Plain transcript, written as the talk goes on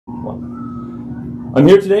one. I'm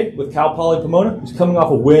here today with Poly Pomona, who's coming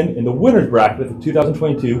off a win in the winner's bracket of the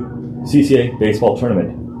 2022 CCAA Baseball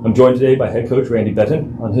Tournament. I'm joined today by head coach Randy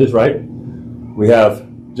Betton. On his right, we have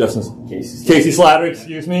Casey Slatter,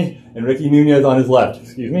 and Ricky Nunez on his left,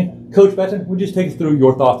 Coach Betton, would you just take us through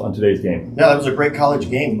your thoughts on today's game? Yeah, that was a great college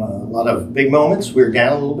game. A lot of big moments. We were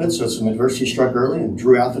down a little bit, so some adversity struck early, and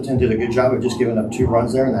Drew Atherton did a good job of just giving up 2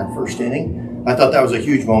 runs there in that first inning. I thought that was a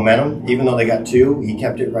huge momentum. Even though they got 2, he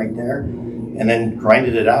kept it right there and then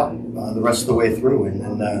grinded it out the rest of the way through.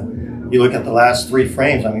 And then you look at the last 3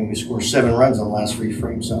 frames, I mean, we scored 7 runs in the last 3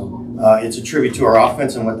 frames. So it's a tribute to our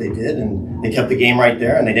offense and what they did, and they kept the game right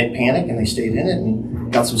there, and they didn't panic, and they stayed in it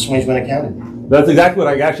and got some swings when it counted. That's exactly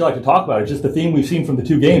what I actually like to talk about. It's just the theme we've seen from the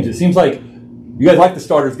 2 games. It seems like you guys like the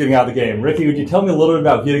starters getting out of the game. Ricky, would you tell me a little bit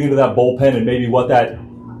about getting into that bullpen and maybe what that,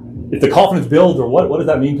 if the confidence builds, or what does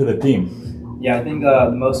that mean to the team? Yeah, I think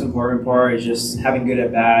the most important part is just having good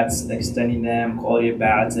at-bats, extending them, quality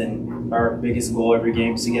at-bats, and our biggest goal every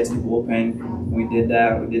game is to get to the bullpen. We did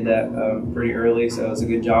that. Pretty early, so it was a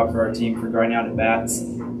good job for our team for grinding out at-bats. So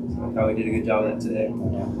I thought we did a good job of that today.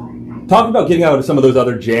 Talking about getting out of some of those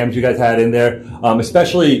other jams you guys had in there,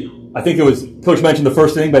 especially, I think it was, Coach mentioned the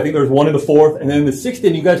first inning, but I think there was 1 in the 4th, and then in the 6th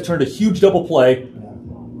inning, you guys turned a huge double play.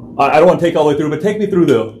 I don't want to take all the way through, but take me through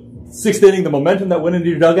the 6th inning, the momentum that went into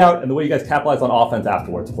your dugout, and the way you guys capitalized on offense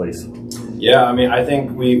afterwards, please. Yeah, I mean, I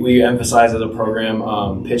think we emphasize as a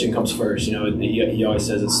program, pitching comes first. You know, he always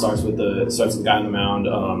says it starts with the guy on the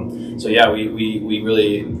mound. So yeah, we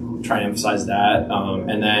really try and emphasize that,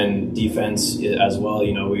 and then defense as well.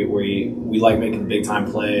 You know, we like making big time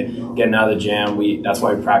play, getting out of the jam. That's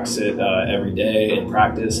why we practice it every day in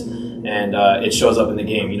practice, and it shows up in the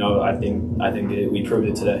game. You know, I think we proved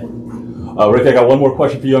it today. Rick, I got one more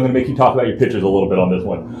question for you. I'm going to make you talk about your pitchers a little bit on this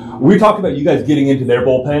one. We talked about you guys getting into their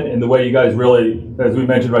bullpen and the way you guys really, as we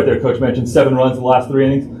mentioned right there, Coach mentioned 7 runs in the last 3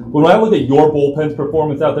 innings. But when I look at your bullpen's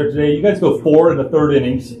performance out there today, you guys go 4 in the 3rd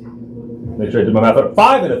innings. Make sure I did my math right.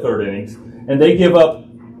 5 in the 3rd innings, and they give up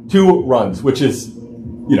 2 runs, which is,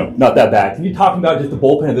 you know, not that bad. Can you talk about just the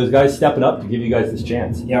bullpen and those guys stepping up to give you guys this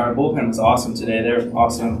chance? Yeah, our bullpen was awesome today. They're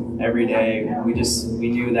awesome every day. We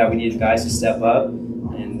knew that we needed guys to step up,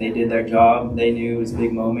 and they did their job. They knew it was a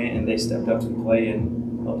big moment, and they stepped up to the plate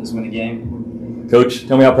and helped us win the game. Coach,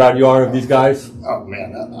 tell me how proud you are of these guys. Oh,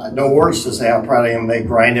 man, no words to say how proud I am. They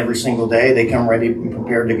grind every single day. They come ready and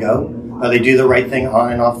prepared to go. They do the right thing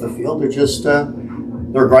on and off the field. They're just,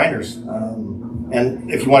 they're grinders.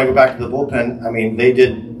 And if you want to go back to the bullpen, I mean, they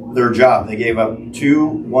did their job. They gave up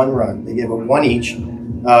 2 1-run. They gave up 1 each.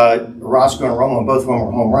 Roscoe and Romo, both of them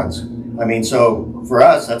were home runs. I mean, so for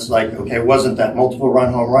us, that's like, okay, it wasn't that multiple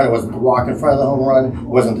run home run. It wasn't the walk in front of the home run. It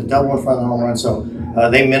wasn't the double in front of the home run. So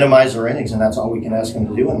they minimize their innings, and that's all we can ask them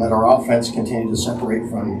to do, and let our offense continue to separate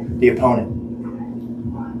from the opponent.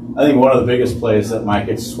 I think one of the biggest plays that might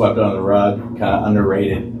get swept under the rug, kind of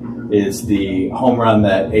underrated, is the home run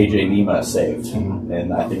that A.J. Nima saved.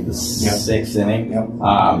 And I think the 6th inning.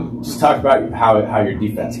 Just talk about how your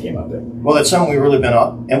defense came up there. Well, that's something we've really been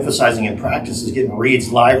emphasizing in practice, is getting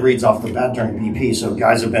live reads off the bat during BP. So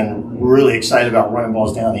guys have been really excited about running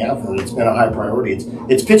balls down the outfield. It's been a high priority.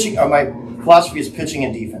 It's pitching. My philosophy is pitching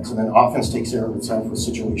and defense, and then offense takes care of itself with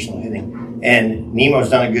situational hitting. And Nemo's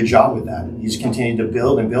done a good job with that. He's continued to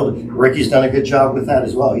build and build. Ricky's done a good job with that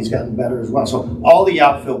as well. He's gotten better as well. So all the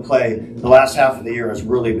outfield play the last half of the year has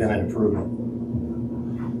really been an improvement.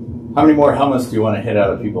 How many more helmets do you want to hit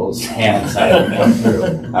out of people's hands come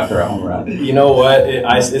through after a home run? You know what?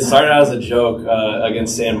 It started out as a joke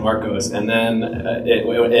against San Marcos, and then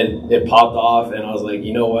it popped off, and I was like,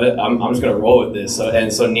 you know what? I'm just gonna roll with this. So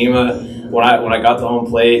Nima, when I got to home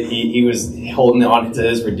plate, he was holding on to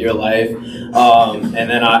his for dear life, and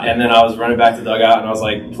then I was running back to the dugout, and I was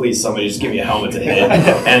like, please, somebody just give me a helmet to hit.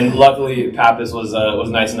 And luckily, Pappas was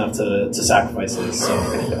nice enough to sacrifice his. So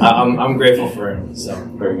I'm grateful for him. So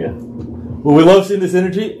very good. Well, we love seeing this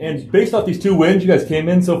energy, and based off these 2 wins, you guys came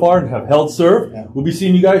in so far and have held serve. We'll be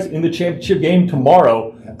seeing you guys in the championship game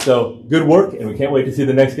tomorrow. So good work, and we can't wait to see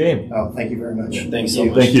the next game. Oh, thank you very much. Thanks so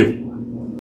much. Thank you.